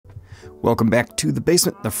Welcome back to the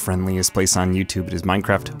basement, the friendliest place on YouTube. It is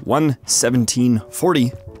Minecraft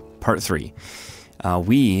 1.17.40, part 3.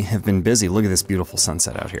 We have been busy. Look at this beautiful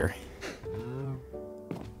sunset out here.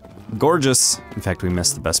 Gorgeous. In fact, we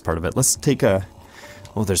missed the best part of it. Let's take a...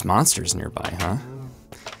 Oh, there's monsters nearby, huh?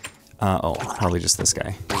 Oh, probably just this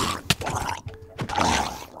guy.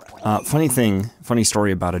 Funny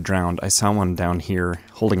story about a drowned. I saw one down here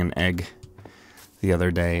holding an egg the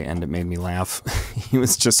other day, and it made me laugh. He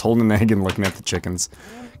was just holding an egg and looking at the chickens.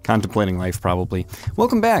 Contemplating life, probably.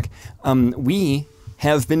 Welcome back. We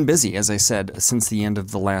have been busy, as I said, since the end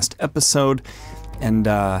of the last episode, and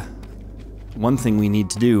one thing we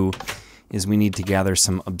need to do is we need to gather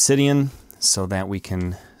some obsidian so that we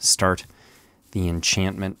can start the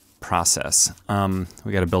enchantment process.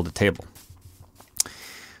 We gotta build a table.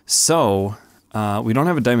 So, we don't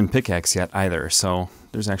have a diamond pickaxe yet either, so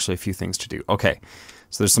there's actually a few things to do. Okay,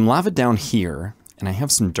 so there's some lava down here, and I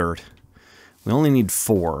have some dirt. We only need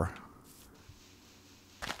 4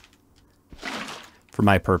 for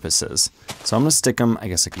my purposes. So I'm gonna stick them, I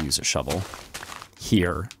guess I could use a shovel,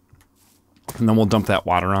 here. And then we'll dump that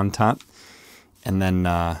water on top, and then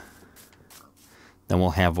we'll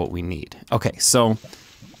have what we need. Okay, so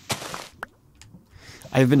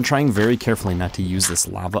I've been trying very carefully not to use this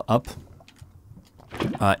lava up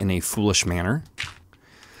in a foolish manner.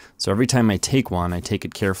 So every time I take one, I take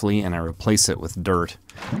it carefully and I replace it with dirt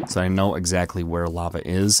so I know exactly where lava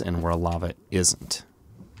is and where lava isn't.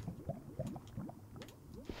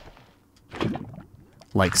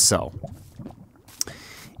 Like so.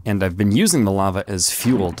 And I've been using the lava as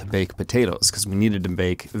fuel to bake potatoes because we needed to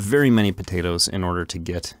bake very many potatoes in order to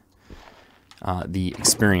get the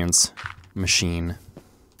experience machine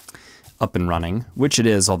up and running, which it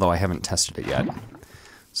is, although I haven't tested it yet.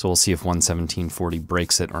 So we'll see if 1.17.40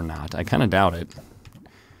 breaks it or not. I kind of doubt it.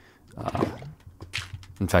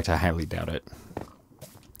 In fact, I highly doubt it.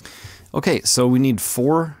 Okay, so we need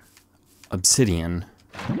 4 obsidian.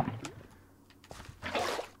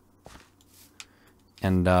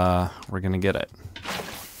 And we're gonna get it.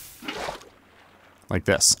 Like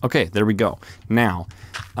this. Okay, there we go. Now,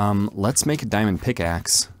 let's make a diamond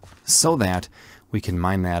pickaxe so that we can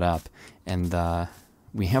mine that up. And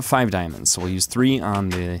we have 5 diamonds, so we'll use 3 on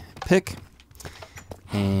the pick.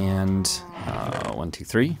 And 1, 2,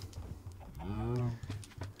 3.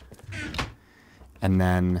 And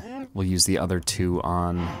then we'll use the other 2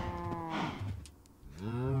 on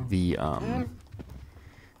the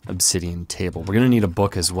obsidian table. We're gonna need a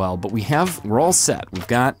book as well, but we're all set. We've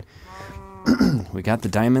got we got the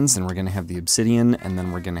diamonds, and we're gonna have the obsidian, and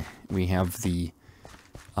then we have the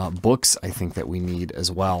books I think that we need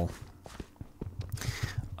as well.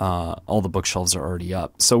 All the bookshelves are already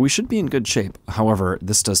up, so we should be in good shape. However,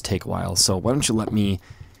 this does take a while, so why don't you let me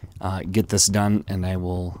get this done, and I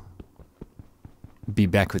will be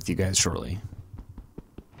back with you guys shortly.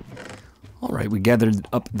 Alright, we gathered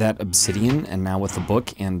up that obsidian, and now with the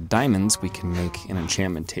book and diamonds, we can make an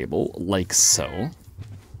enchantment table, like so.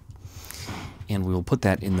 And we will put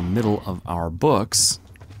that in the middle of our books.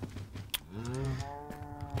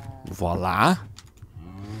 Voila!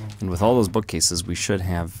 And with all those bookcases, we should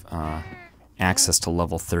have access to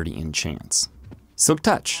level 30 enchants. Silk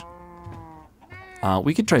Touch.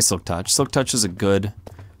 We could try Silk Touch. Silk Touch is a good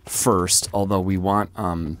first, although we want,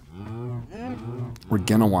 we're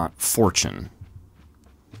gonna want Fortune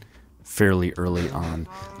fairly early on.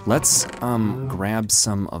 Let's grab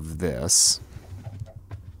some of this.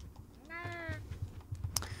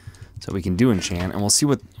 So we can do enchant, and we'll see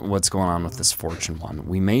what's going on with this Fortune one.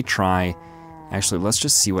 We may try... Actually, let's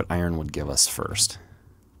just see what iron would give us first.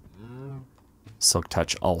 Silk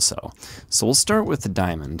Touch also. So we'll start with the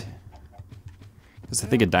diamond, because I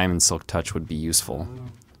think a diamond Silk Touch would be useful.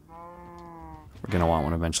 We're going to want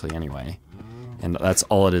one eventually anyway. And that's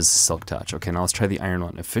all it is, Silk Touch. Okay, now let's try the iron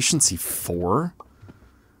one. Efficiency 4?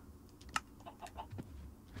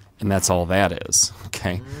 And that's all that is.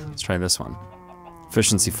 Okay, let's try this one.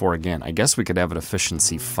 Efficiency 4 again. I guess we could have an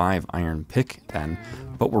efficiency 5 iron pick then,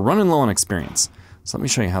 but we're running low on experience. So let me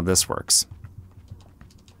show you how this works.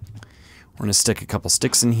 We're going to stick a couple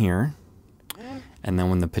sticks in here, and then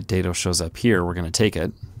when the potato shows up here, we're going to take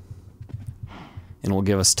it, and it will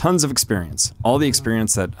give us tons of experience. All the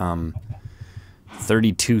experience that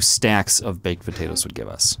 32 stacks of baked potatoes would give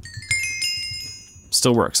us.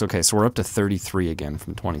 Still works. Okay, so we're up to 33 again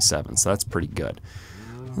from 27, so that's pretty good.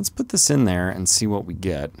 Let's put this in there and see what we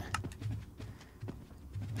get.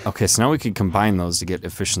 Okay, so now we could combine those to get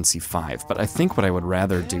efficiency 5, but I think what I would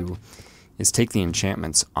rather do is take the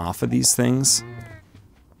enchantments off of these things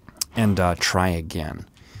and try again.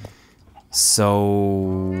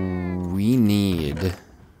 So we need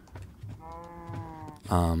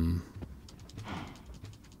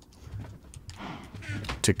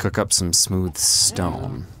to cook up some smooth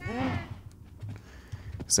stone.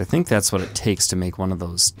 Because I think that's what it takes to make one of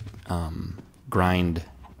those grind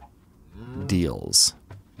deals.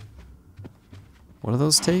 What do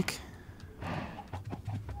those take?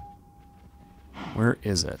 Where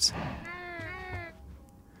is it?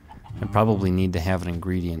 I probably need to have an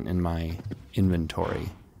ingredient in my inventory.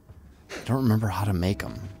 I don't remember how to make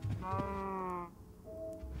them.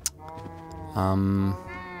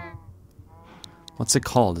 What's it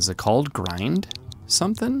called? Is it called grind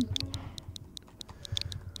something?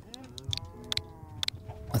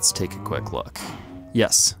 Let's take a quick look.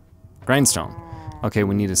 Yes, grindstone. Okay,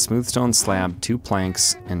 we need a smooth stone slab, 2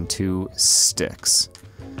 planks, and 2 sticks.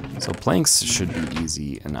 So planks should be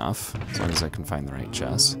easy enough, as long as I can find the right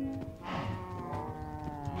chest.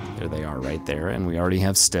 There they are right there, and we already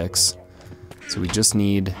have sticks. So we just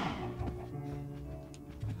need...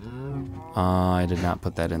 I did not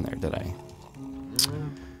put that in there, did I?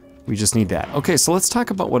 We just need that. Okay, so let's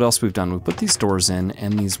talk about what else we've done. We put these doors in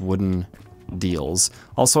and these wooden deals.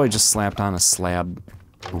 Also, I just slapped on a slab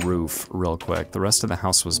roof real quick. The rest of the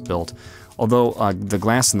house was built, although the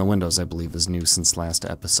glass in the windows, I believe, is new since last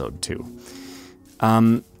episode too.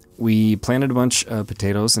 We planted a bunch of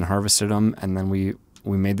potatoes and harvested them, and then we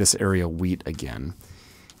made this area wheat again.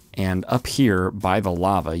 And up here by the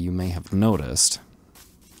lava, you may have noticed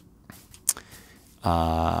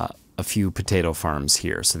a few potato farms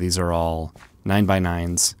here. So these are all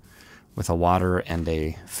 9x9s with a water and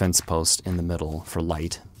a fence post in the middle for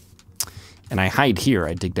light. And I hide here.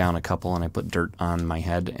 I dig down a couple and I put dirt on my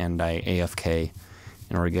head and I AFK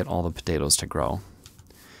in order to get all the potatoes to grow. And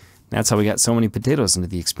that's how we got so many potatoes into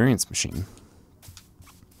the experience machine.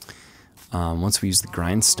 Once we use the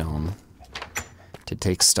grindstone to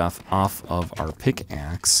take stuff off of our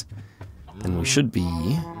pickaxe, then we should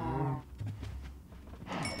be...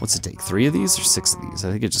 What's it take? 3 of these or 6 of these? I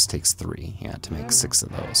think it just takes 3, yeah, to make 6 of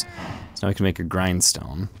those. So now we can make a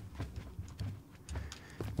grindstone,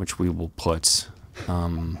 which we will put, I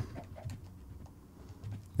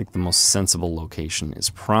think the most sensible location is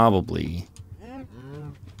probably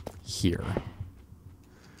here.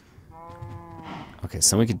 Okay,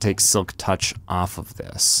 so we could take Silk Touch off of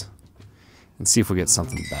this and see if we get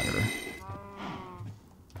something better.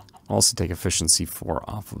 Also take Efficiency 4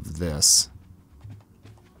 off of this.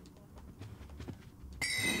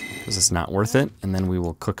 Because it's not worth it, and then we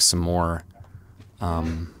will cook some more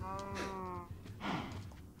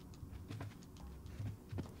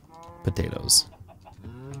potatoes.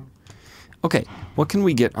 Okay, what can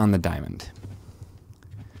we get on the diamond?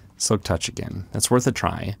 Silk Touch again. That's worth a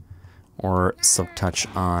try. Or Silk Touch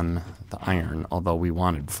on the iron, although we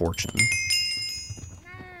wanted Fortune.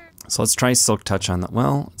 So let's try Silk Touch on the...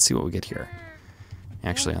 Well, let's see what we get here.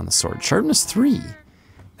 Actually, on the sword. Sharpness 3.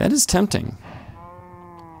 That is tempting.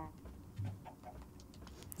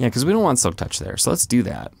 Yeah, because we don't want Silk Touch there, so let's do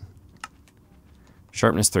that.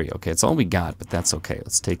 Sharpness 3. Okay, it's all we got, but that's okay.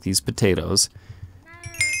 Let's take these potatoes.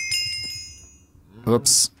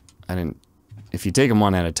 Oops. I didn't... If you take them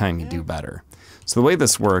one at a time, you do better. So the way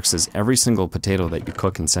this works is every single potato that you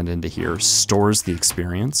cook and send into here stores the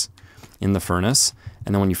experience in the furnace,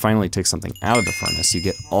 and then when you finally take something out of the furnace, you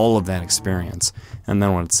get all of that experience. And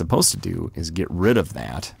then what it's supposed to do is get rid of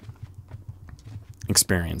that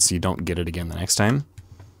experience so you don't get it again the next time.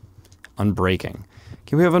 Unbreaking.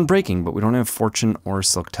 Okay, we have Unbreaking, but we don't have Fortune or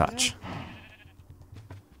Silk Touch.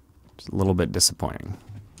 It's a little bit disappointing.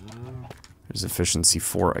 There's Efficiency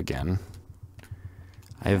 4 again.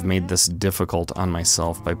 I have made this difficult on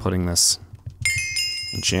myself by putting this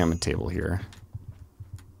enchantment table here.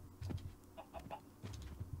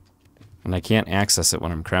 And I can't access it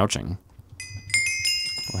when I'm crouching.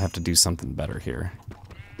 We'll have to do something better here.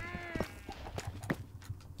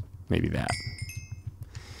 Maybe that.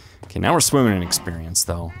 Okay, now we're swimming in experience,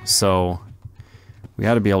 though. So we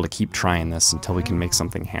ought to be able to keep trying this until we can make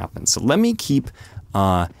something happen. So let me keep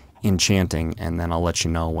enchanting, and then I'll let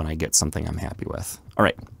you know when I get something I'm happy with. All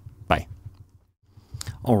right, bye.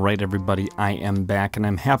 All right, everybody, I am back, and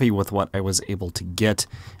I'm happy with what I was able to get.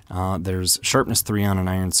 There's Sharpness 3 on an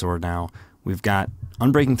iron sword now. We've got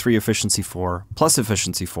Unbreaking 3, Efficiency 4, plus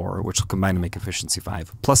Efficiency 4, which will combine to make Efficiency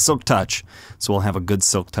 5, plus Silk Touch, so we'll have a good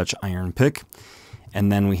Silk Touch iron pick. And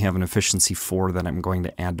then we have an Efficiency 4 that I'm going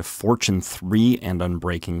to add to Fortune 3 and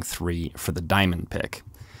Unbreaking 3 for the diamond pick.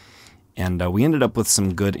 And we ended up with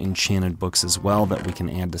some good enchanted books as well that we can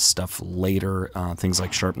add to stuff later. Things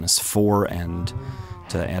like Sharpness 4 and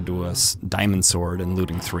to add to a Diamond Sword and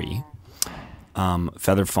Looting 3.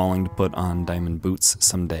 Feather Falling to put on Diamond Boots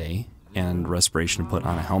someday. and respiration to put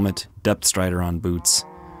on a helmet, depth strider on boots,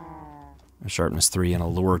 a sharpness 3, and a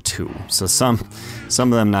lure 2. So some of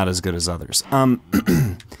them not as good as others.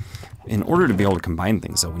 In order to be able to combine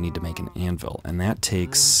things, though, we need to make an anvil, and that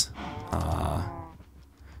takes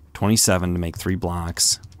 27 to make 3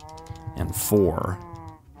 blocks and 4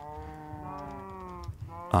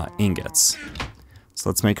 ingots. So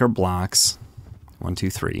let's make our blocks. 1, 2,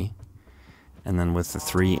 3. And then with the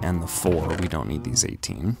 3 and the 4, we don't need these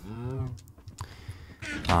 18.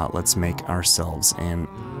 Let's make ourselves an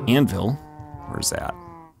anvil. Where's that?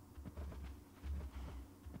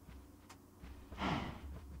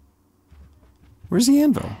 Where's the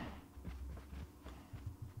anvil?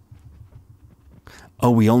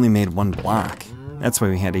 Oh, we only made 1 block. That's why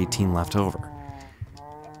we had 18 left over.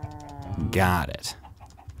 Got it.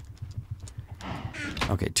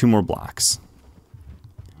 Okay, 2 more blocks.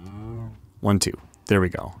 1, 2. There we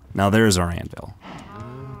go. Now there's our anvil.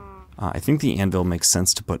 I think the anvil makes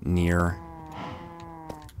sense to put near...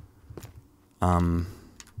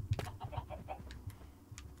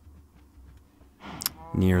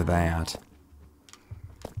 near that.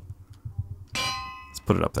 Let's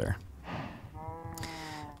put it up there.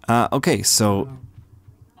 Okay, so...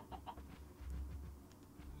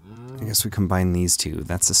 I guess we combine these two.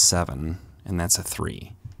 That's a 7, and that's a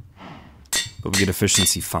 3. But we get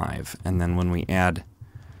efficiency 5, and then when we add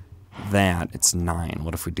that, it's 9.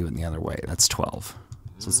 What if we do it the other way? That's 12.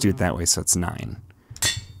 So let's do it that way, so it's 9.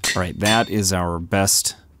 Alright, that is our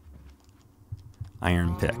best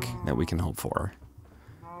iron pick that we can hope for.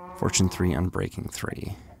 Fortune 3, Unbreaking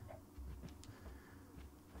 3.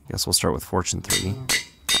 I guess we'll start with Fortune 3.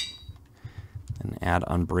 And add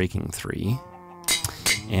Unbreaking 3.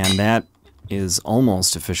 And that is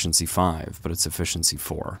almost efficiency 5, but it's efficiency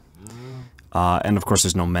 4. And of course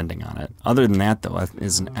there's no mending on it. Other than that, though, it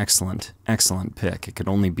is an excellent, excellent pick. It could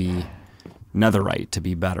only be netherite to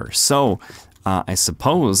be better. So, I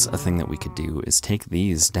suppose a thing that we could do is take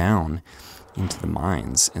these down into the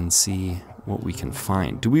mines and see what we can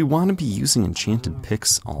find. Do we want to be using enchanted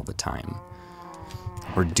picks all the time?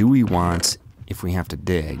 Or do we want, if we have to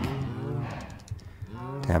dig,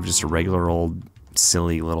 to have just a regular old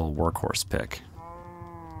silly little workhorse pick?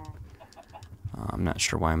 I'm not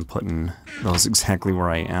sure why I'm putting those exactly where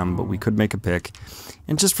I am, but we could make a pick,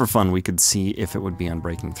 and just for fun we could see if it would be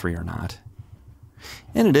Unbreaking 3 or not.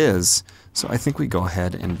 And it is, so I think we go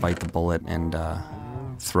ahead and bite the bullet and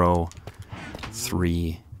throw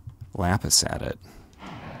 3 lapis at it.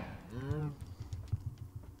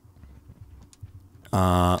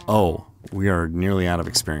 Oh, we are nearly out of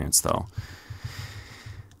experience though.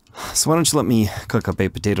 So why don't you let me cook up 8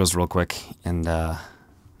 potatoes real quick, and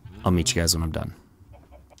I'll meet you guys when I'm done.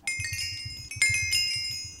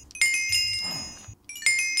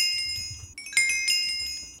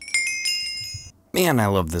 Man, I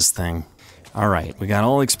love this thing. Alright, we got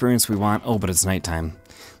all the experience we want. Oh, but it's nighttime.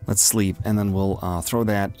 Let's sleep, and then we'll throw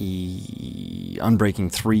that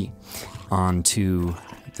Unbreaking 3 onto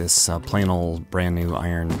this plain old brand new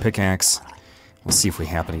iron pickaxe. We'll see if we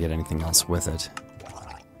happen to get anything else with it.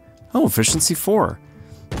 Oh, efficiency 4.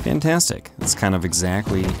 Fantastic. That's kind of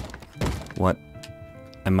exactly what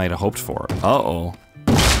I might have hoped for. Uh-oh.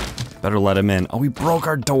 Better let him in. Oh, we broke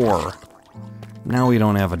our door. Now we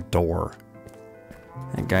don't have a door.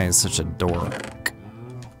 That guy is such a dork.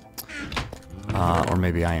 Or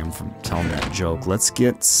maybe I am from telling that joke. Let's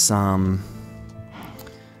get some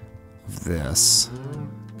of this.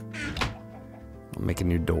 I'll make a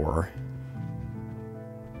new door.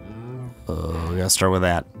 We gotta start with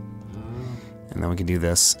that. And then we can do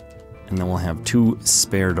this. And then we'll have 2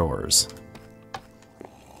 spare doors.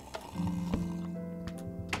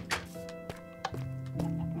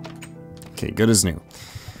 Okay, good as new.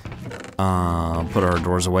 Put our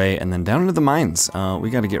doors away, and then down into the mines. We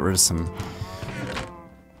gotta get rid of some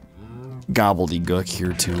gobbledygook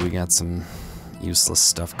here too. We got some useless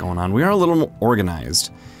stuff going on. We are a little more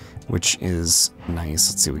organized, which is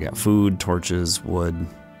nice. Let's see, we got food, torches, wood.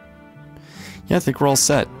 Yeah, I think we're all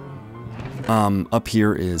set. Up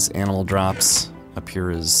here is animal drops. Up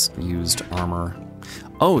here is used armor.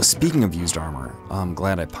 Oh, speaking of used armor, I'm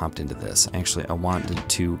glad I popped into this. Actually, I wanted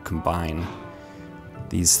to combine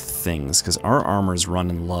these things, because our armor is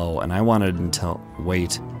running low, and I wanted to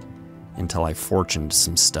wait until I fortuned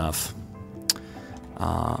some stuff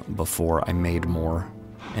before I made more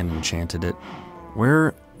and enchanted it.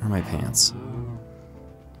 Where are my pants?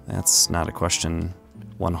 That's not a question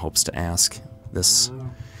one hopes to ask this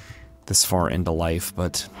far into life,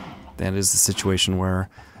 but that is the situation where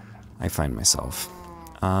I find myself.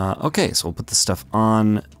 Okay, so we'll put this stuff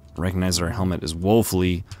on. Recognize our helmet is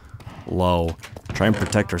woefully low. Try and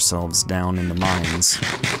protect ourselves down in the mines.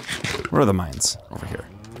 Where are the mines? Over here.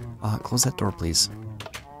 Close that door, please.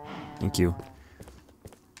 Thank you.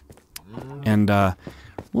 And,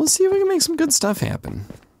 we'll see if we can make some good stuff happen.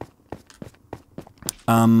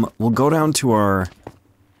 We'll go down to our...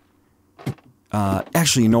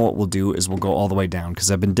 actually, you know what we'll do is we'll go all the way down,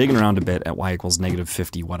 because I've been digging around a bit at y equals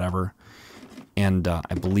 -50 whatever. And,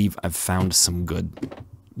 I believe I've found some good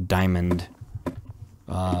diamond,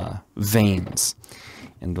 veins.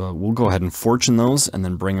 And, we'll go ahead and fortune those, and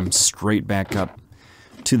then bring them straight back up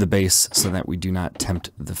to the base, so that we do not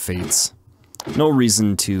tempt the fates. No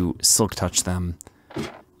reason to silk touch them,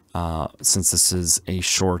 since this is a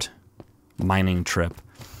short mining trip.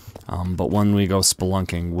 But when we go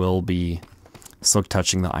spelunking, we'll be silk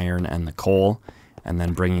touching the iron and the coal, and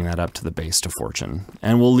then bringing that up to the base to fortune.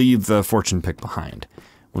 And we'll leave the fortune pick behind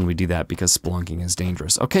when we do that, because spelunking is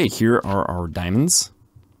dangerous. Okay, here are our diamonds.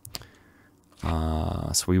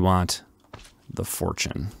 So we want the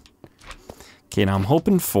fortune. Okay, now I'm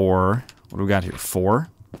hoping for, what do we got here, 4?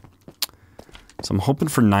 So I'm hoping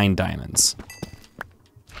for 9 diamonds.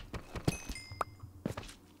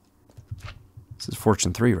 This is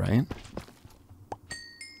fortune 3, right?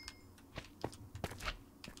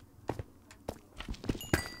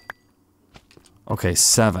 Okay,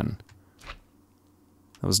 7.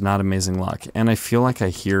 That was not amazing luck. And I feel like I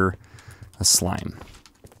hear a slime.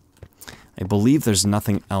 I believe there's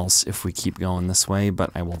nothing else if we keep going this way,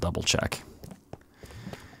 but I will double check.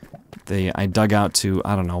 I dug out to,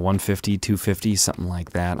 I don't know, 150, 250, something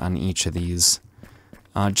like that on each of these.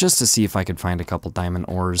 Just to see if I could find a couple diamond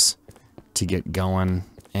ores to get going.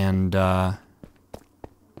 And I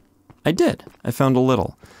did. I found a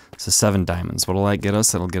little. So 7 diamonds. What'll that get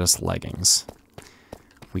us? That'll get us leggings.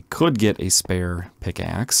 We could get a spare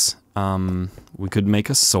pickaxe. We could make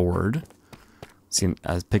a sword. See,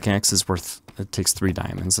 a pickaxe is worth, it takes 3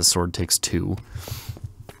 diamonds. A sword takes 2.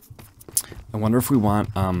 I wonder if we want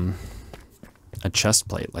a chest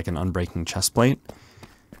plate, like an unbreaking chest plate.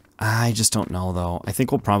 I just don't know, though. I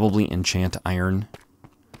think we'll probably enchant iron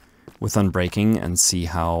with unbreaking and see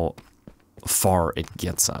how far it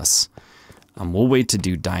gets us. We'll wait to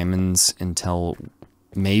do diamonds until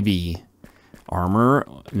maybe armor,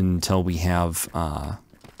 until we have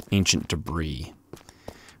ancient debris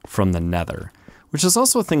from the nether. Which is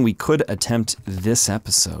also a thing we could attempt this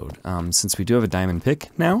episode, since we do have a diamond pick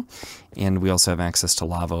now, and we also have access to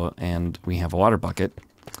lava, and we have a water bucket,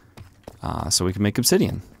 so we can make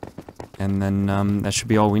obsidian. And then that should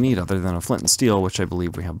be all we need, other than a flint and steel, which I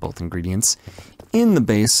believe we have both ingredients in the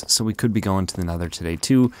base, so we could be going to the nether today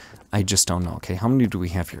too. I just don't know. Okay, how many do we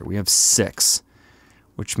have here? We have 6,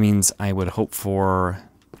 which means I would hope for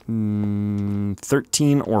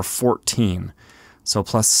 13 or 14. So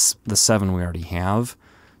plus the 7 we already have,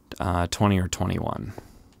 20 or 21.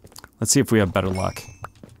 Let's see if we have better luck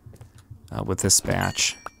with this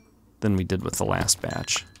batch than we did with the last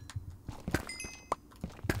batch.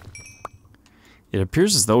 It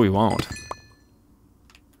appears as though we won't.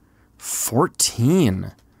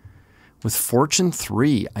 14! With fortune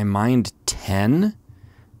 3, I mined 10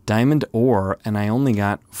 diamond ore, and I only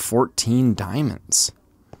got 14 diamonds.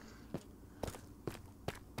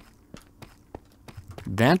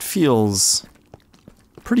 That feels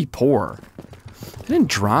pretty poor. I didn't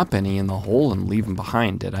drop any in the hole and leave them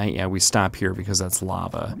behind, did I? Yeah, we stop here because that's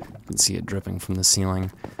lava. You can see it dripping from the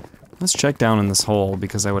ceiling. Let's check down in this hole,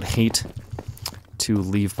 because I would hate to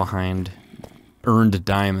leave behind earned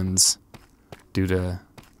diamonds due to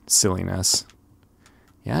silliness.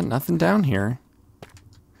 Yeah, nothing down here.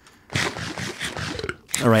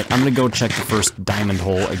 Alright, I'm going to go check the first diamond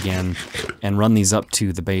hole again and run these up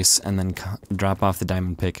to the base, and then drop off the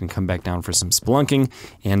diamond pick and come back down for some spelunking,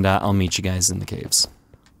 and I'll meet you guys in the caves.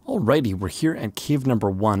 Alrighty, we're here at cave number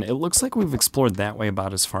 1. It looks like we've explored that way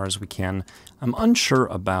about as far as we can. I'm unsure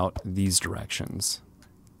about these directions.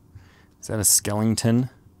 Is that a skeleton?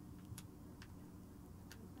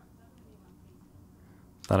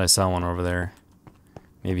 Thought I saw one over there.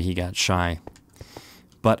 Maybe he got shy.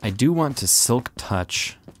 But I do want to silk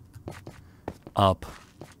touch up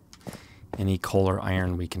any coal or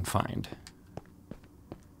iron we can find.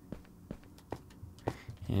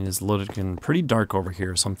 And it is looking pretty dark over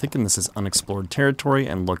here, so I'm thinking this is unexplored territory,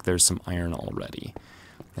 and look, there's some iron already.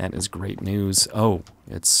 That is great news. Oh,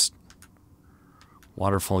 it's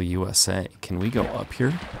Waterfall USA. Can we go up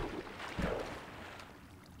here?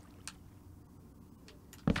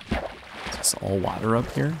 Is this all water up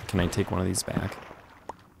here? Can I take one of these back?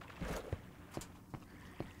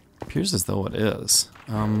 Appears as though it is.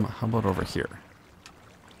 How about over here?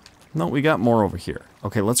 No, we got more over here.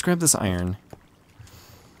 Okay, let's grab this iron.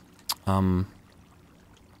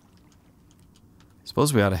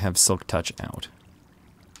 Suppose we ought to have Silk Touch out.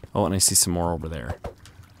 Oh, and I see some more over there.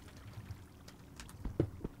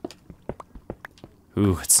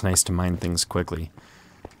 Ooh, it's nice to mine things quickly.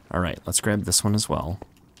 Alright, let's grab this one as well.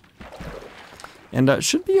 And it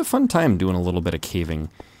should be a fun time doing a little bit of caving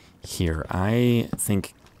here. I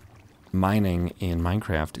think mining in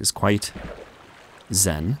Minecraft is quite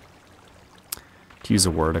zen, to use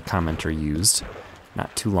a word a commenter used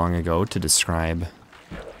not too long ago to describe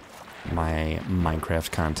my Minecraft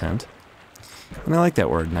content. And I like that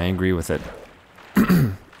word, and I agree with it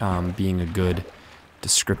being a good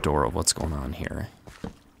descriptor of what's going on here.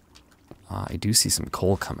 I do see some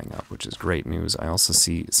coal coming up, which is great news. I also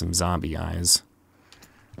see some zombie eyes.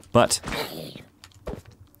 But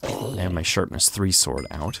I have my Sharpness 3 sword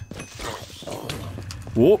out.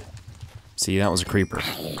 Whoop! See, that was a creeper.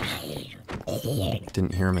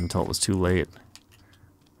 Didn't hear him until it was too late.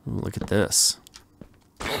 Ooh, look at this.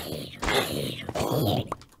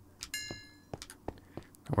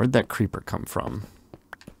 Where'd that creeper come from?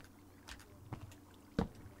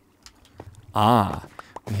 Ah,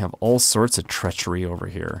 we have all sorts of treachery over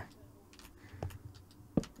here.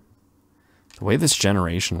 The way this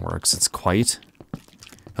generation works, it's quite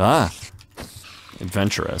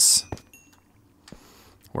adventurous.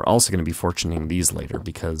 We're also going to be fortuning these later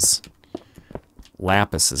because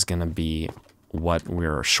lapis is going to be what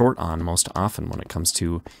we're short on most often when it comes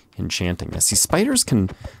to enchanting this. See, spiders can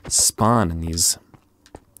spawn in these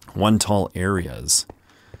one tall areas,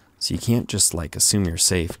 so you can't just like assume you're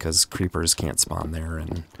safe because creepers can't spawn there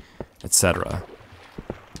and etc.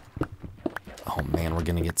 Oh man, we're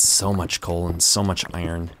gonna get so much coal and so much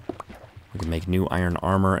iron. We can make new iron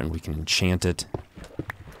armor and we can enchant it.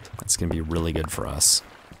 That's gonna be really good for us.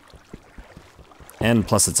 And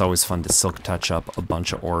plus it's always fun to silk touch up a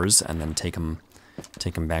bunch of ores and then take them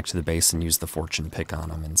back to the base and use the fortune pick on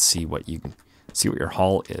them and see what your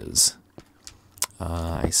haul is.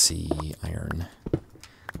 I see iron.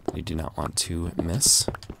 I do not want to miss.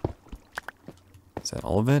 Is that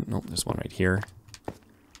all of it? Nope, there's one right here.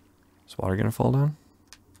 Is water gonna fall down?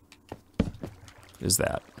 What is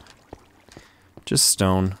that? Just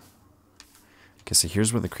stone. Okay, so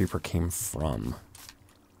here's where the creeper came from.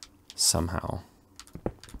 Somehow.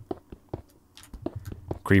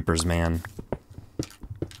 Creepers, man.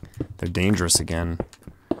 They're dangerous again.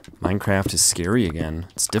 Minecraft is scary again.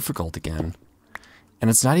 It's difficult again. And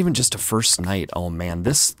it's not even just a first night. Oh man,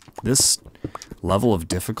 this level of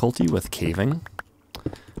difficulty with caving,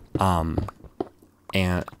 and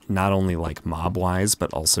not only like mob-wise,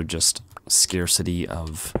 but also just scarcity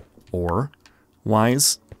of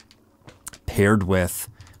ore-wise, paired with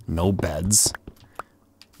no beds,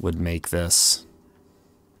 would make this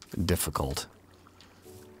difficult.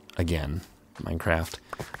 Again, Minecraft.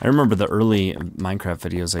 I remember the early Minecraft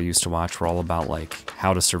videos I used to watch were all about like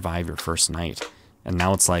how to survive your first night. And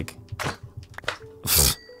now it's like,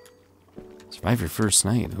 survive your first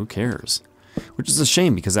night, who cares? Which is a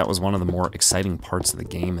shame because that was one of the more exciting parts of the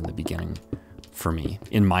game in the beginning for me,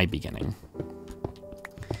 in my beginning.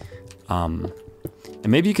 And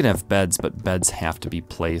maybe you could have beds, but beds have to be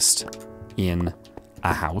placed in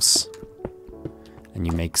a house. And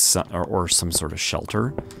you make or some sort of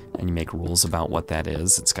shelter, and you make rules about what that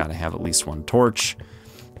is. It's got to have at least one torch.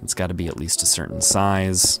 It's got to be at least a certain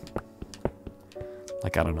size.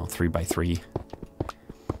 Like, I don't know, 3x3.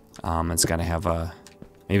 It's got to have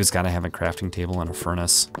maybe it's got to have a crafting table and a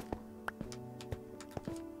furnace.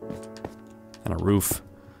 And a roof.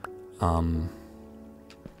 And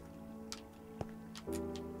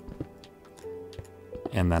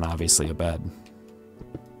then obviously a bed.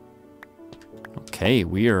 Okay,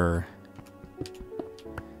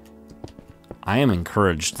 I am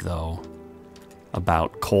encouraged, though,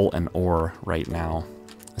 about coal and ore right now.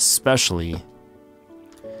 Especially...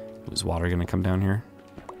 Is water going to come down here?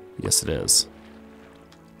 Yes, it is.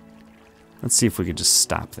 Let's see if we could just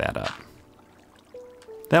stop that up.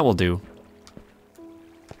 That will do.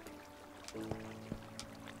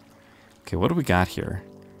 Okay, what do we got here?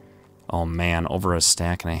 Oh man, over a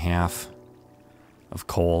stack and a half of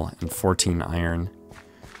coal and 14 iron.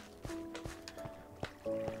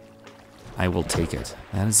 I will take it.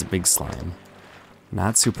 That is a big slime.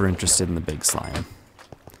 Not super interested in the big slime.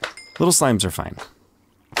 Little slimes are fine.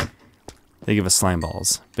 They give us slime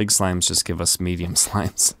balls. Big slimes just give us medium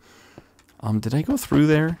slimes. Did I go through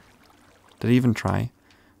there? Did I even try?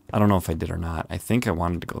 I don't know if I did or not. I think I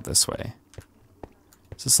wanted to go this way.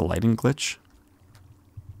 Is this a lighting glitch?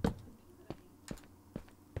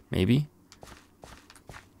 Maybe?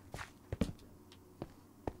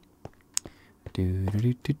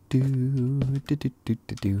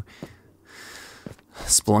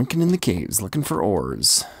 Spelunking in the caves, looking for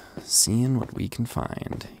ores. Seeing what we can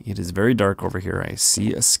find. It is very dark over here. I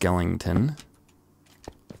see a skeleton.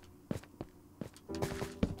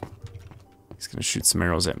 He's gonna shoot some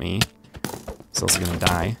arrows at me. He's also gonna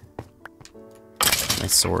die. My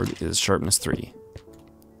sword is sharpness 3.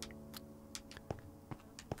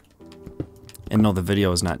 And no, the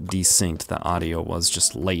video is not desynced. The audio was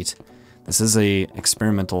just late. This is a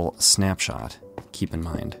experimental snapshot. Keep in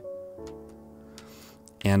mind.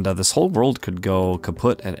 And this whole world could go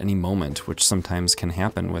kaput at any moment, which sometimes can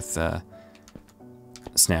happen with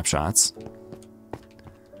snapshots.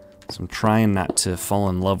 So I'm trying not to fall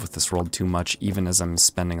in love with this world too much, even as I'm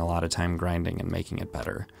spending a lot of time grinding and making it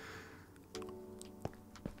better.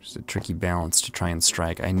 Just a tricky balance to try and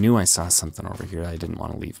strike. I knew I saw something over here I didn't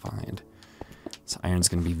want to leave behind. So iron's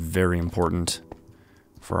going to be very important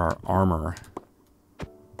for our armor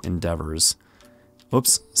endeavors.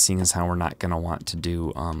 Oops, seeing as how we're not going to want to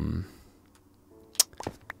do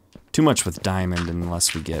too much with diamond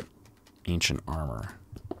unless we get ancient armor.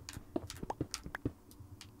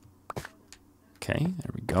 Okay,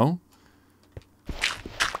 there we go.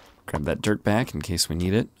 Grab that dirt back in case we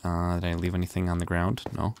need it. Did I leave anything on the ground?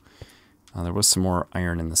 No. There was some more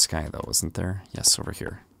iron in the sky though, wasn't there? Yes, over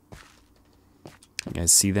here. You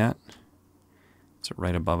guys see that? Is it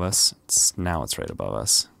right above us? Now it's right above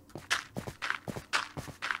us.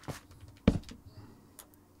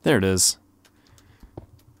 There it is.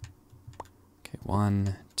 Okay,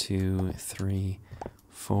 1, 2, 3,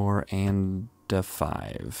 4, and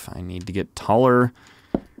 5. I need to get taller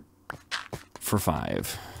for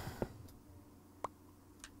 5.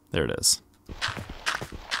 There it is.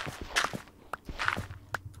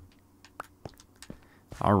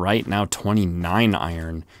 All right, now 29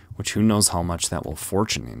 iron, which who knows how much that will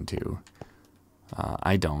fortune into.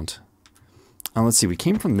 I don't. Let's see, we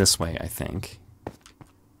came from this way, I think.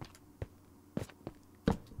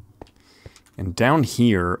 And down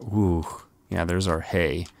here, ooh, yeah, there's our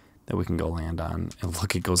hay that we can go land on. And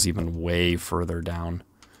look, it goes even way further down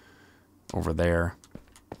over there.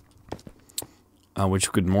 Which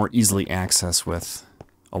we could more easily access with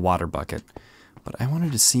a water bucket. But I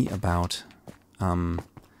wanted to see about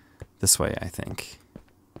this way, I think.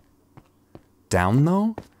 Down,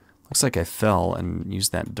 though? Looks like I fell and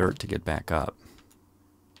used that dirt to get back up.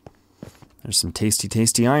 There's some tasty,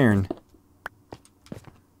 tasty iron.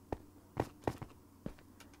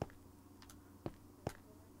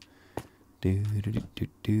 There's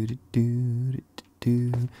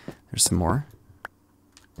some more.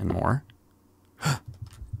 And more.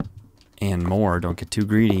 And more. Don't get too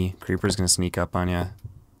greedy. Creeper's gonna sneak up on you.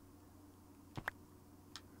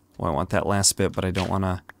 Well, I want that last bit, but I don't want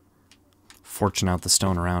to fortune out the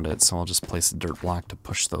stone around it, so I'll just place a dirt block to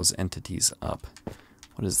push those entities up.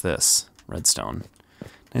 What is this? Redstone.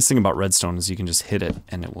 Nice thing about redstone is you can just hit it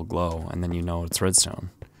and it will glow, and then you know it's redstone.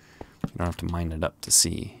 You don't have to mine it up to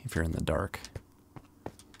see if you're in the dark.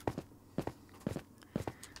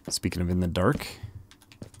 Speaking of in the dark,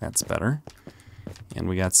 that's better. And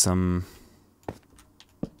we got some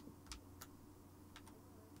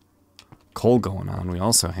coal going on. We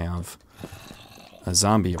also have a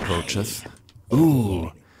zombie approacheth.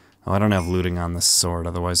 Ooh! Oh, I don't have looting on this sword,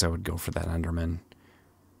 otherwise I would go for that Enderman.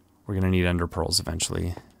 We're gonna need ender pearls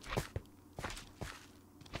eventually.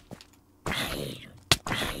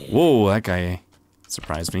 Whoa, that guy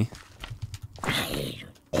surprised me.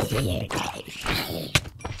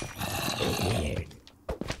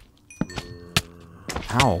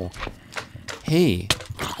 Ow. Hey,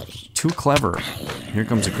 too clever. Here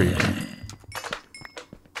comes a creeper.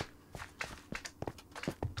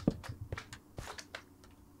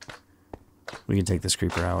 We can take this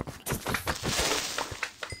creeper out.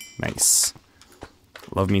 Nice.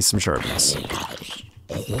 Love me some sharpness.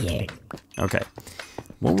 Okay.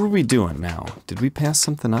 What were we doing now? Did we pass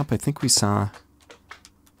something up? I think we saw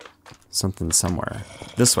something somewhere.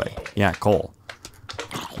 This way. Yeah, coal.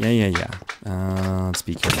 Yeah. Let's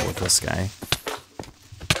be careful with this guy.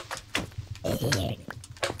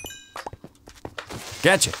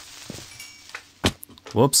 Gotcha!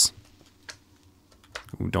 Whoops.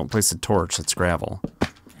 Ooh, don't place a torch, that's gravel.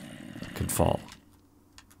 Could fall.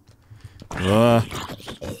 I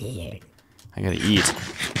gotta eat.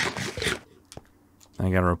 I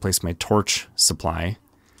gotta replace my torch supply.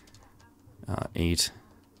 8.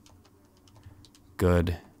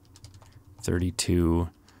 Good. 32.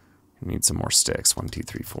 I need some more sticks. 1, 2,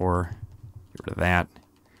 3, 4. Get rid of that.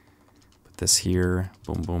 Put this here.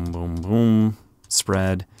 Boom, boom, boom, boom.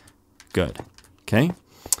 Spread. Good. Okay.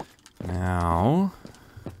 Now,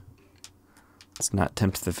 let's not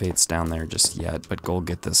tempt the fates down there just yet, but go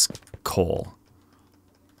get this coal.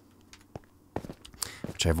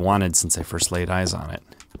 which I've wanted since I first laid eyes on it.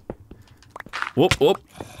 Whoop, whoop.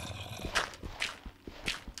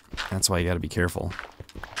 That's why you gotta be careful.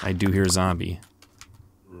 I do hear zombie.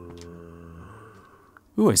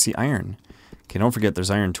 Ooh, I see iron. Okay, don't forget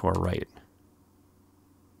there's iron to our right.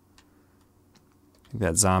 I think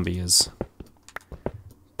that zombie is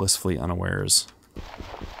blissfully unawares.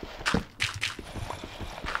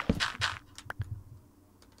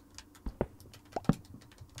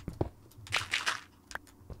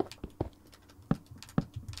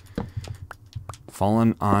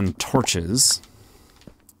 Fallen on torches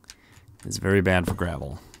is very bad for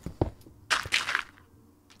gravel.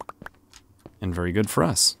 And very good for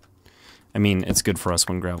us. I mean, it's good for us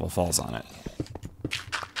when gravel falls on it.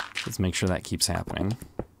 Let's make sure that keeps happening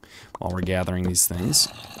while we're gathering these things.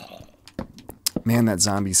 Man, that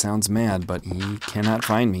zombie sounds mad, but he cannot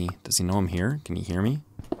find me. Does he know I'm here? Can he hear me?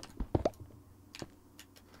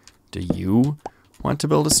 Do you want to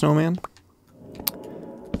build a snowman?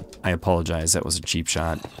 I apologize, that was a cheap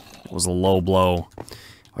shot. It was a low blow.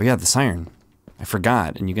 Oh yeah, this iron. I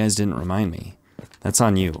forgot, and you guys didn't remind me. That's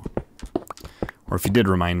on you. Or if you did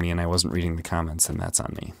remind me and I wasn't reading the comments, then that's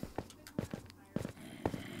on me.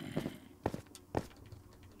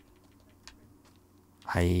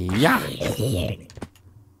 Hi-ya!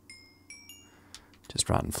 Just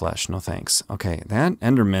rotten flesh, no thanks. Okay, that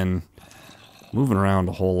Enderman moving around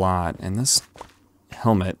a whole lot, and this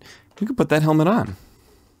helmet, you could put that helmet on.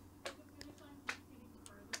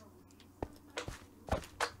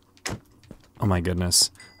 Oh my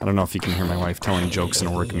goodness. I don't know if you can hear my wife telling jokes in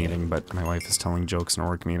a work meeting, but my wife is telling jokes in a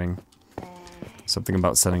work meeting. Something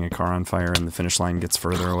about setting a car on fire and the finish line gets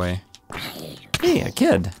further away. Hey, a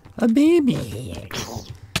kid. A baby.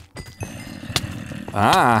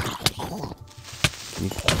 Ah.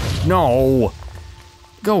 No.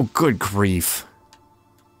 Go, good grief.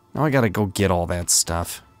 Now I gotta go get all that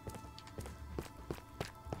stuff.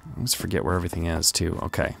 Let's forget where everything is, too.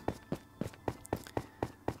 Okay.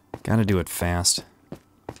 Gotta do it fast.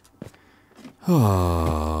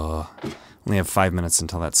 Oh, only have 5 minutes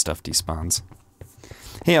until that stuff despawns.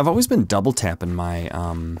 Hey, I've always been double tapping my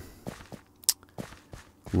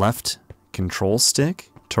left control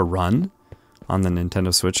stick to run on the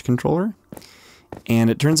Nintendo Switch controller.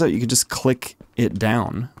 And it turns out you could just click it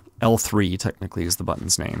down. L3 technically is the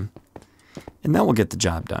button's name. And that will get the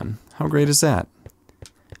job done. How great is that?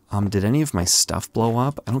 Did any of my stuff blow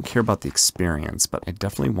up? I don't care about the experience, but I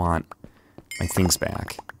definitely want my things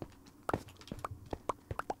back.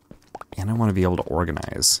 And I want to be able to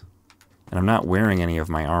organize. And I'm not wearing any of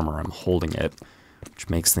my armor, I'm holding it, which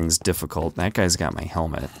makes things difficult. That guy's got my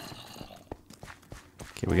helmet.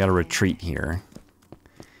 Okay, we gotta retreat here.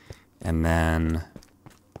 And then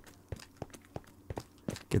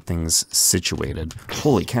get things situated.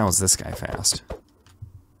 Holy cow, is this guy fast. Are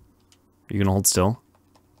you gonna hold still?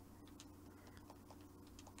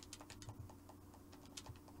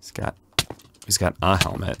 He's got a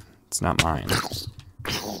helmet. It's not mine.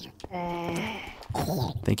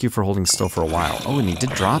 Thank you for holding still for a while. Oh, and he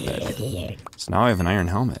did drop it. So now I have an iron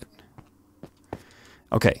helmet.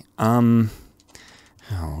 Okay, oh,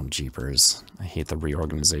 jeepers. I hate the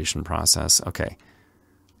reorganization process. Okay.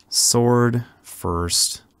 Sword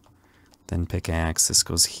first, then pickaxe. This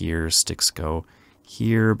goes here, sticks go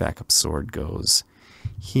here, backup sword goes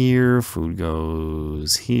here, food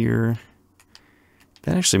goes here.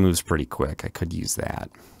 That actually moves pretty quick. I could use that.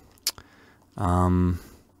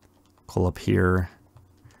 Coal up here,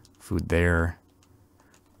 food there,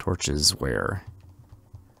 torches where?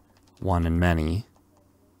 One and many.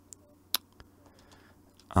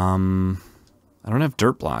 I don't have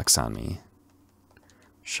dirt blocks on me.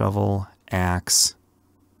 Shovel, axe,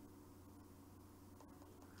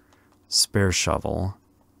 spare shovel,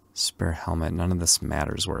 spare helmet. None of this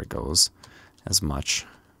matters where it goes as much.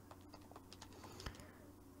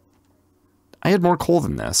 I had more coal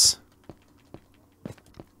than this.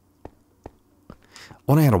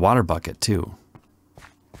 Oh, and I had a water bucket, too.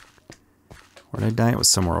 Where did I die? It was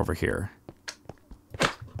somewhere over here.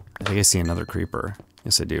 I think I see another creeper.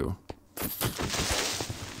 Yes, I do.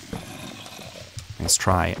 Nice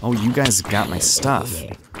try. Oh, you guys got my stuff.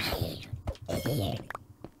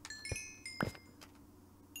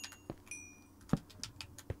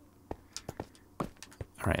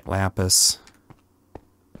 Alright, lapis.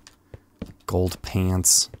 Gold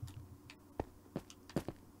pants.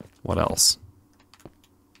 What else?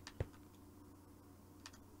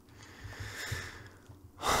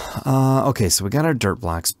 Okay, so we got our dirt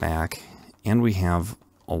blocks back, and we have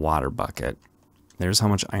a water bucket. There's how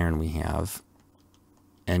much iron we have.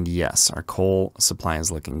 And yes, our coal supply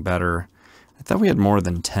is looking better. I I thought we had more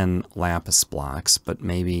than 10 lapis blocks, but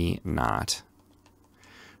maybe not.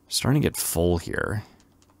 Starting to get full here.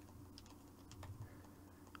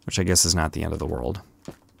 Which I guess is not the end of the world.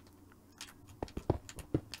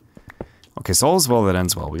 Okay, so all is well that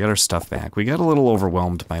ends well. We got our stuff back. We got a little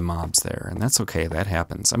overwhelmed by mobs there, and that's okay. That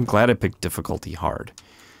happens. I'm glad I picked difficulty hard.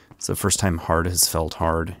 It's the first time hard has felt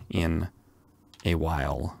hard in a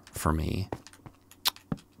while for me.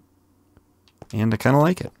 And I kind of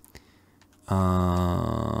like it.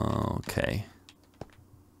 Okay.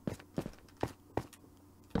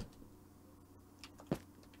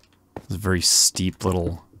 It's a very steep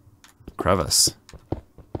little crevice.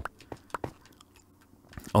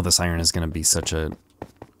 Oh, this iron is going to be such a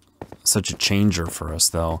changer for us,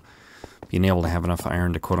 though. Being able to have enough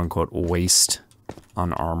iron to quote-unquote waste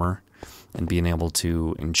on armor and being able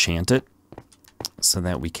to enchant it so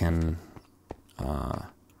that we can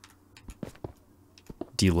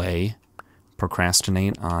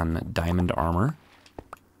procrastinate on diamond armor.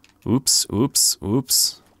 Oops, oops,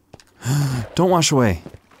 oops. Don't wash away.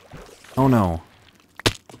 Oh no.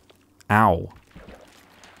 Ow.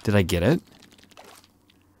 Did I get it?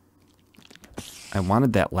 I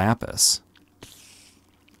wanted that lapis.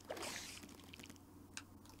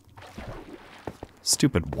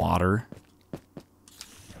 Stupid water.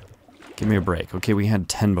 Give me a break. Okay, we had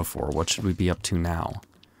 10 before. What should we be up to now?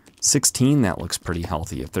 16? That looks pretty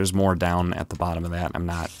healthy. If there's more down at the bottom of that, I'm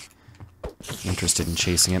not interested in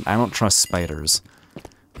chasing it. I don't trust spiders.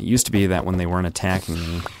 It used to be that when they weren't attacking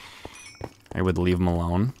me, I would leave them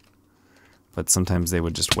alone. But sometimes they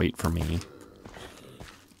would just wait for me.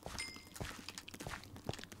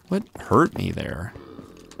 What hurt me there?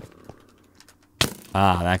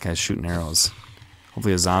 Ah, that guy's shooting arrows.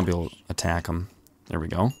 Hopefully a zombie will attack him. There we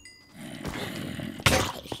go.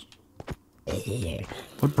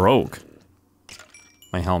 What broke?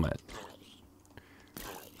 My helmet.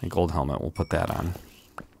 My gold helmet. We'll put that on.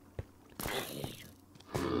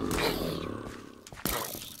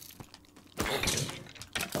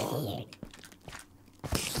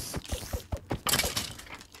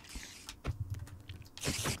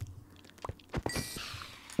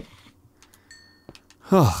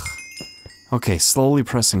 Ugh. Okay, slowly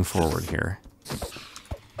pressing forward here.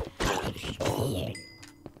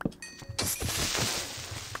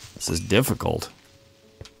 This is difficult.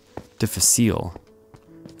 Difficile,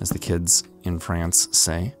 as the kids in France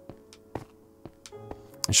say.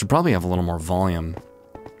 I should probably have a little more volume.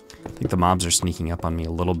 I think the mobs are sneaking up on me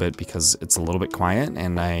a little bit because it's a little bit quiet,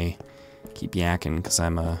 and I keep yakking because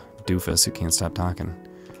I'm a doofus who can't stop talking.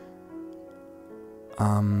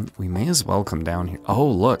 We may as well come down here. Oh,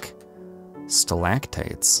 look.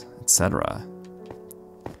 Stalactites, etc.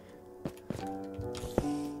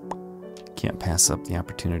 Can't pass up the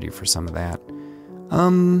opportunity for some of that.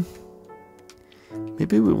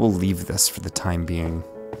 Maybe we will leave this for the time being.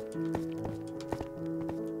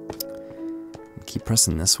 Keep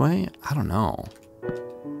pressing this way? I don't know.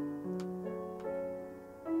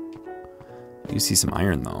 Do you see some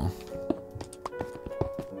iron, though?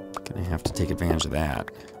 Gonna have to take advantage of that.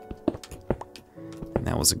 And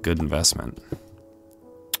that was a good investment.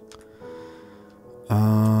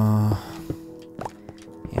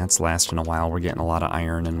 Yeah, it's lasting a while. We're getting a lot of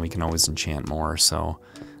iron, and we can always enchant more, so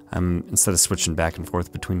instead of switching back and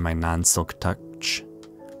forth between my non-silk touch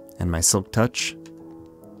and my silk touch,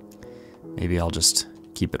 maybe I'll just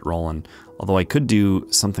keep it rolling. Although I could do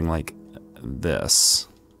something like this.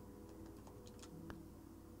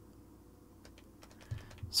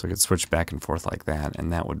 So I could switch back and forth like that,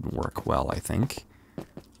 and that would work well, I think.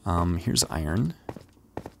 Here's iron.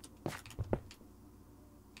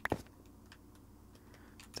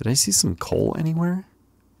 Did I see some coal anywhere?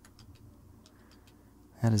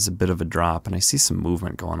 That is a bit of a drop, and I see some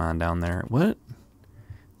movement going on down there. What?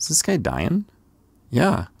 Is this guy dying?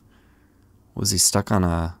 Yeah. Was he stuck on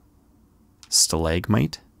a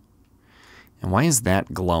stalagmite? And why is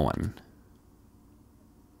that glowing?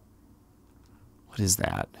 What is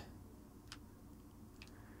that?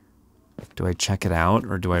 Do I check it out,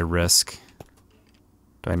 or do I risk?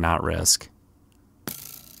 Do I not risk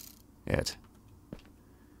it?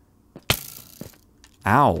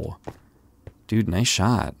 Ow. Dude, nice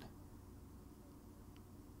shot.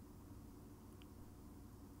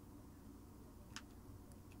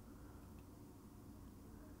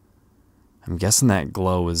 I'm guessing that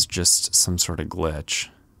glow is just some sort of glitch.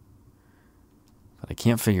 But I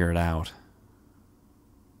can't figure it out.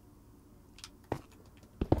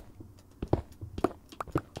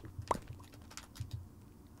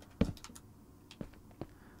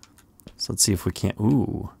 So let's see if we can't...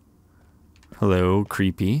 Ooh. Hello,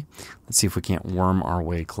 creepy. Let's see if we can't worm our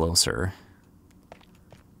way closer.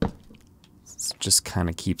 just kind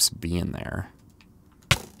of keeps being there.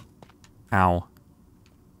 Ow.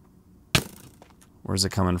 Where's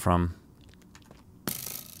it coming from?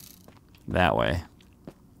 That way.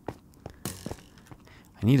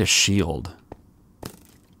 I need a shield.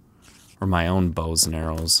 Or my own bows and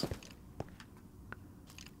arrows.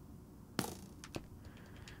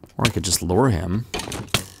 Or I could just lure him.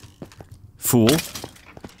 Fool. I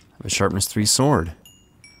have a sharpness 3 sword.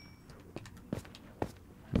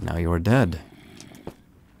 Now you are dead.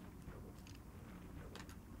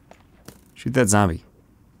 Shoot that zombie.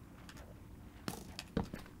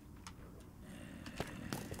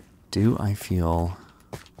 Do I feel...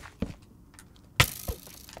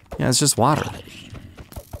 Yeah, it's just water.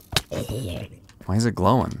 Why is it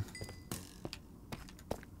glowing?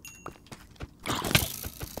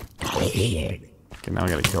 Okay, now I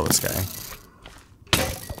gotta kill this guy.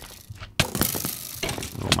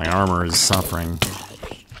 Oh, my armor is suffering.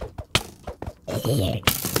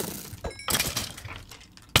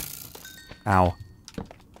 Ow.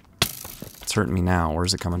 It's hurting me now.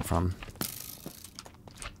 Where's it coming from?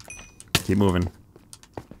 Keep moving.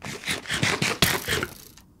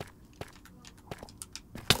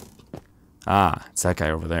 Ah, it's that guy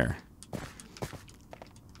over there.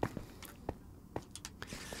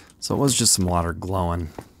 So it was just some water glowing.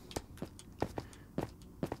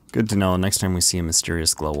 Good to know. Next time we see a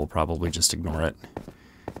mysterious glow, we'll probably just ignore it.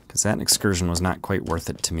 Because that excursion was not quite worth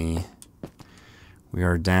it to me. We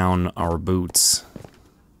are down our boots.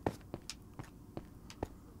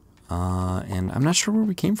 And I'm not sure where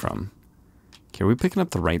we came from. Okay, are we picking up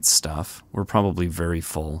the right stuff? We're probably very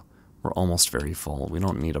full. We're almost very full. We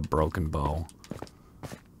don't need a broken bow.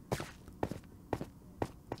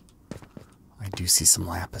 I do see some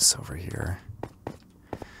lapis over here.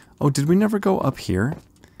 Oh, did we never go up here?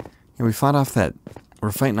 Yeah, we fought off that...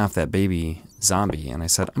 We're fighting off that baby zombie, and I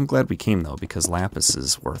said, I'm glad we came, though, because lapis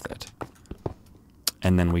is worth it.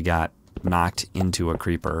 And then we got knocked into a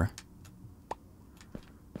creeper.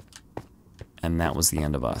 And that was the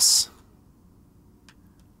end of us.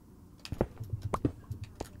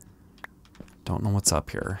 Don't know what's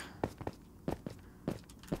up here.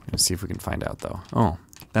 Let's see if we can find out, though. Oh,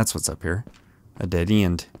 that's what's up here. A dead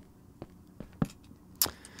end.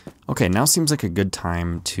 Okay, now seems like a good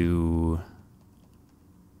time to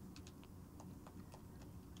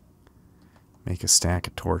make a stack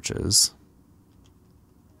of torches.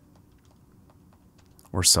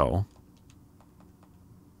 Or so.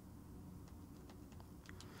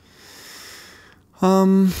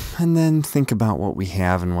 And then think about what we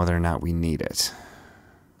have and whether or not we need it.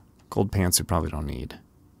 Gold pants we probably don't need.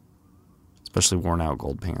 Especially worn out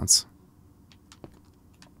gold pants.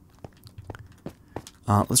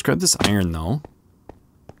 Let's grab this iron, though.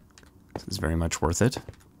 This is very much worth it.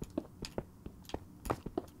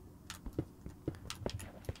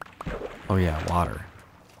 Oh yeah, water.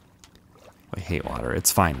 I hate water.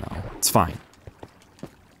 It's fine, though. It's fine.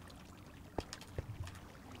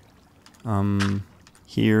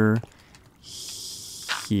 Here,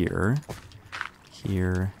 here,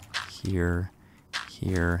 here, here,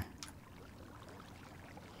 here,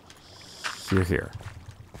 here.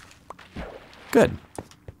 Good.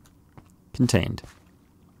 Contained.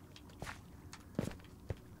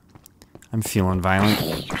 I'm feeling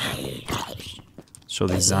violent. Show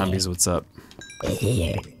these zombies what's up.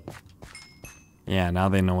 Yeah, now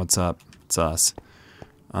they know what's up. It's us.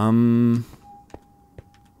 We're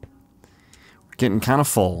getting kind of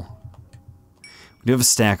full. We do have a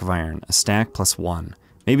stack of iron. A stack plus 1.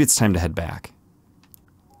 Maybe it's time to head back.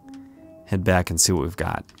 Head back and see what we've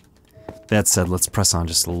got. That said, let's press on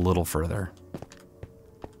just a little further.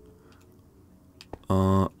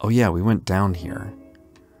 Oh yeah, we went down here.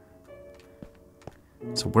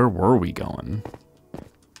 So where were we going?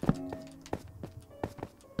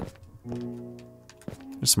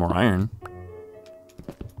 There's some more iron.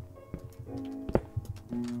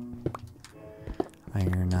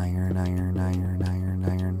 Iron, iron, iron, iron, iron,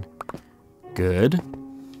 iron. Good.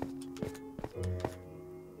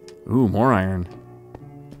 Ooh, more iron.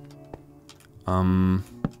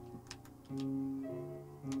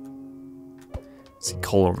 See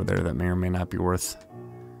coal over there that may or may not be worth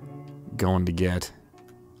going to get.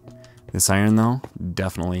 This iron, though,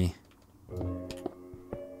 definitely.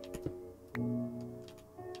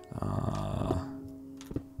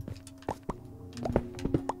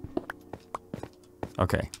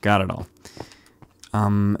 Okay, got it all.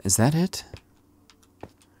 Is that it?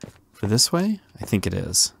 For this way? I think it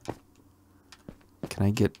is. Can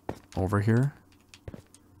I get over here?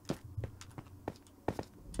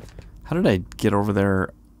 How did I get over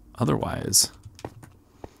there otherwise?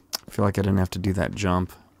 I feel like I didn't have to do that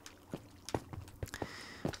jump.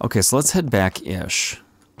 Okay, so let's head back-ish.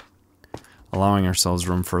 Allowing ourselves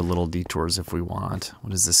room for little detours if we want.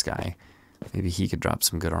 What is this guy? Maybe he could drop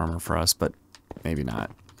some good armor for us, but maybe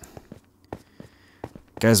not.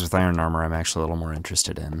 Guys with iron armor I'm actually a little more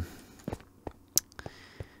interested in.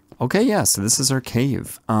 Okay, yeah, so this is our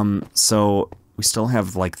cave. So we still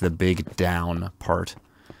have like the big down part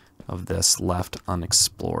of this left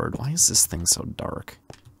unexplored. Why is this thing so dark?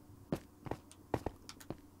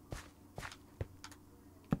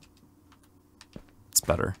 It's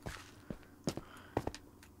better.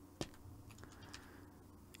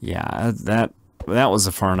 Yeah, that was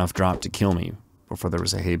a far enough drop to kill me before there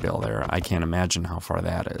was a hay bale there. I can't imagine how far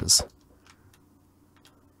that is.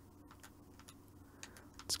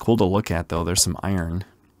 It's cool to look at, though. There's some iron.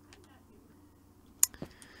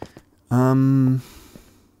 I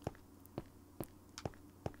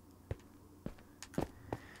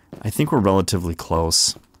think we're relatively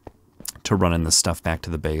close to running this stuff back to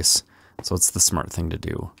the base, so it's the smart thing to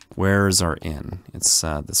do. Where's our inn? It's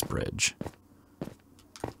this bridge.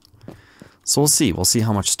 So we'll see. We'll see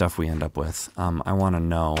how much stuff we end up with. I want to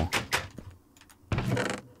know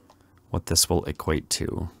what this will equate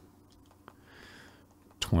to.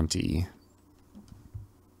 20.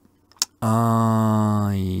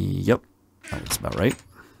 Yep. That's about right.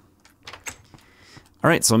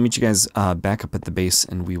 Alright, so I'll meet you guys back up at the base,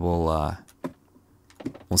 and we will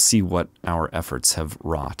we'll see what our efforts have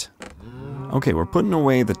wrought. Okay, we're putting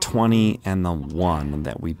away the 20 and the 1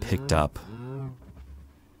 that we picked up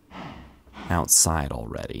outside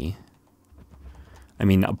already. I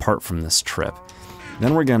mean, apart from this trip.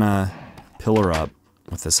 Then we're gonna pillar up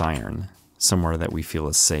with this iron somewhere that we feel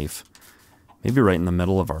is safe. Maybe right in the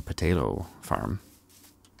middle of our potato farm.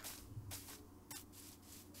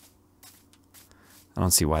 I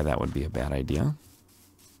don't see why that would be a bad idea.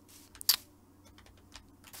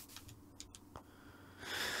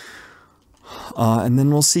 And then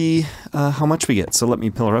we'll see how much we get. So let me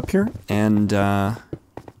pillar up here, and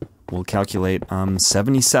we'll calculate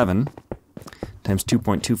 77 times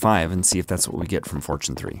 2.25 and see if that's what we get from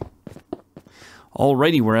Fortune 3.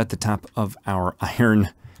 Alrighty, we're at the top of our iron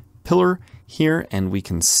pillar here, and we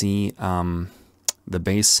can see the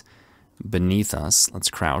base beneath us. Let's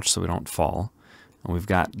crouch so we don't fall. And we've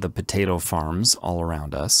got the potato farms all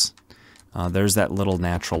around us. There's that little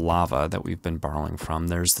natural lava that we've been borrowing from.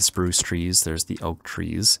 There's the spruce trees, there's the oak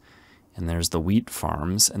trees, and there's the wheat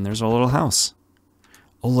farms, and there's our little house.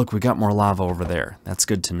 Oh, look, we got more lava over there. That's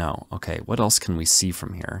good to know. Okay, what else can we see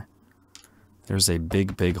from here? There's a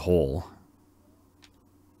big, big hole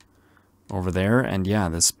over there, and yeah,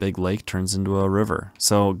 this big lake turns into a river.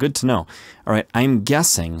 So, good to know. All right, I'm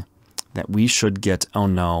guessing that we should get... Oh,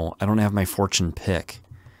 no, I don't have my fortune pick.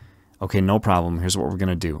 Okay, no problem. Here's what we're going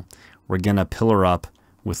to do. We're going to pillar up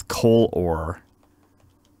with coal ore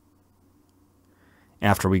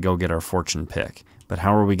after we go get our fortune pick. But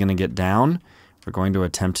how are we going to get down? We're going to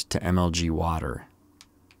attempt to MLG water.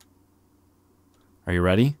 Are you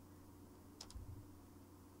ready?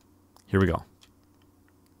 Here we go.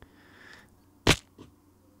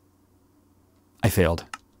 I failed.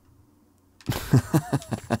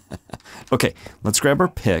 Okay, let's grab our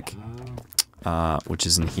pick, which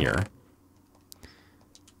is in here.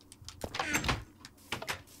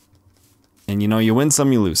 And you know, you win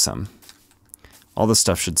some, you lose some. All the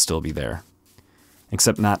stuff should still be there.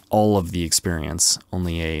 Except not all of the experience,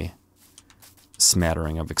 only a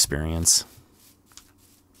smattering of experience.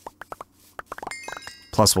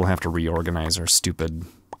 Plus we'll have to reorganize our stupid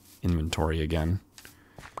inventory again.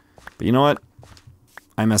 But you know what?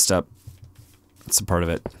 I messed up. It's a part of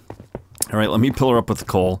it. Alright, let me pillar up with the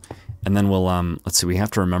coal, and then we'll, let's see, we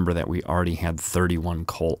have to remember that we already had 31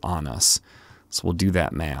 coal on us. So we'll do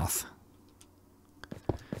that math.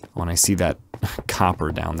 When I see that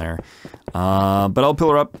copper down there. But I'll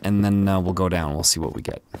pillar up, and then we'll go down. We'll see what we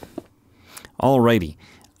get. Alrighty.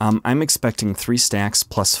 I'm expecting 3 stacks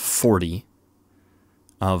plus 40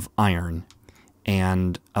 of iron,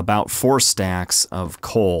 and about 4 stacks of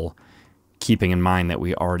coal, keeping in mind that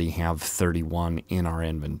we already have 31 in our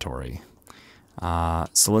inventory.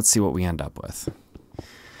 So let's see what we end up with.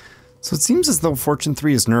 So it seems as though Fortune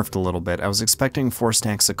 3 is nerfed a little bit. I was expecting 4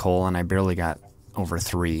 stacks of coal, and I barely got over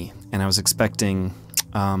 3. And I was expecting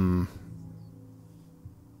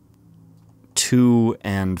 2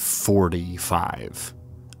 and 45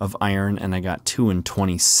 of iron, and I got 2 and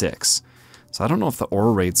 26. So I don't know if the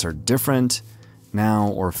ore rates are different now,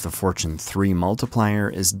 or if the Fortune 3 multiplier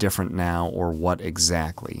is different now, or what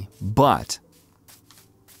exactly. But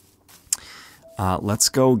let's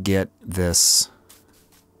go get this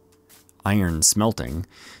iron smelting,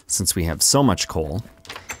 since we have so much coal.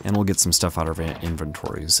 And we'll get some stuff out of our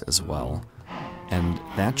inventories as well. And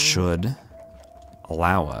that should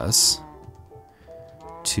allow us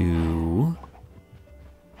to...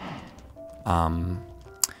 what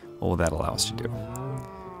will that allow us to do?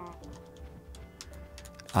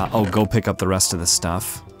 Go pick up the rest of the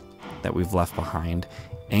stuff that we've left behind.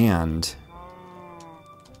 And...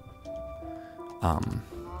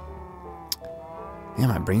 yeah,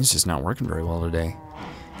 my brain's just not working very well today.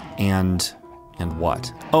 And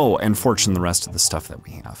what? Oh, and fortune the rest of the stuff that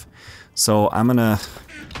we have. So I'm gonna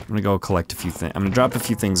go collect a few things. I'm gonna drop a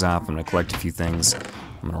few things off. I'm gonna collect a few things.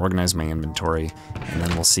 I'm gonna organize my inventory, and then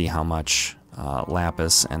we'll see how much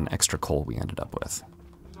lapis and extra coal we ended up with.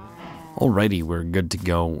 Alrighty, we're good to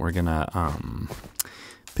go. We're gonna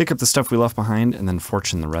pick up the stuff we left behind, and then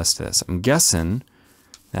fortune the rest of this. I'm guessing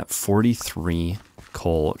that 43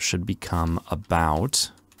 coal should become about,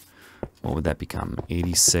 what would that become?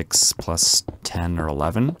 86 plus 10 or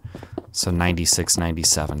 11? So 96,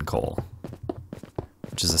 97 coal,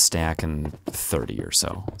 which is a stack and 30 or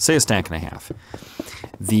so. Say a stack and a half.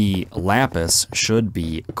 The lapis should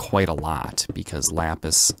be quite a lot because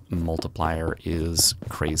lapis multiplier is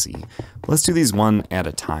crazy. Let's do these one at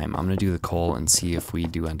a time. I'm going to do the coal and see if we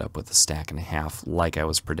do end up with a stack and a half like I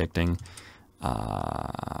was predicting.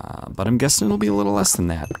 But I'm guessing it'll be a little less than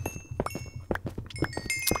that.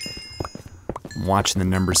 I'm watching the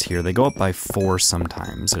numbers here. They go up by 4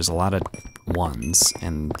 sometimes. There's a lot of 1s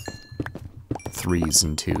and 3s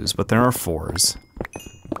and 2s, but there are 4s.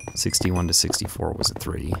 61 to 64 was a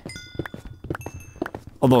 3.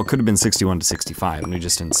 Although it could have been 61 to 65, and we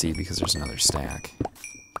just didn't see because there's another stack.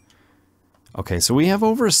 Okay, so we have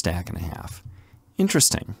over a stack and a half.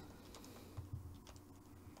 Interesting.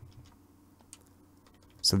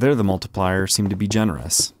 So there the multiplier seemed to be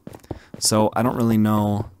generous. So I don't really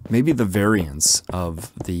know, maybe the variance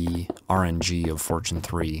of the RNG of Fortune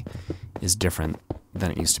 3 is different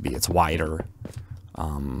than it used to be. It's wider,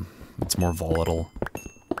 it's more volatile.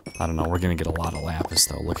 I don't know, we're gonna get a lot of lapis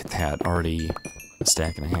though. Look at that, already a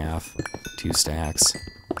stack and a half, 2 stacks.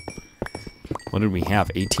 What did we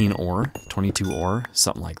have, 18 ore, 22 ore,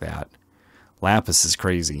 something like that. Lapis is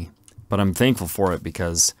crazy, but I'm thankful for it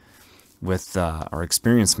because with our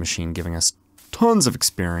experience machine giving us tons of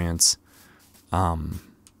experience,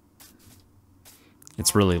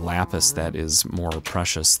 it's really lapis that is more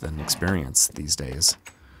precious than experience these days.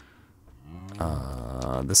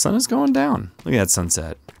 The sun is going down. Look at that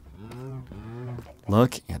sunset.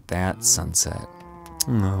 Look at that sunset.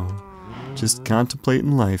 Oh, just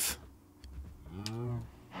contemplating life.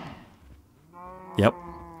 Yep.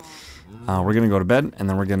 We're gonna go to bed, and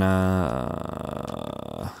then we're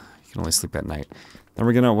gonna... You can only sleep at night. Then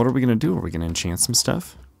we're gonna... What are we gonna do? Are we gonna enchant some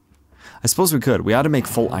stuff? I suppose we could. We ought to make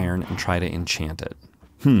full iron and try to enchant it.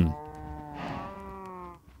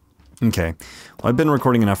 Okay. Well, I've been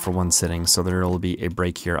recording enough for one sitting, so there will be a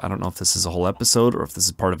break here. I don't know if this is a whole episode or if this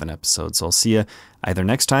is part of an episode, so I'll see you either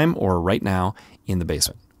next time or right now in the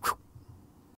basement.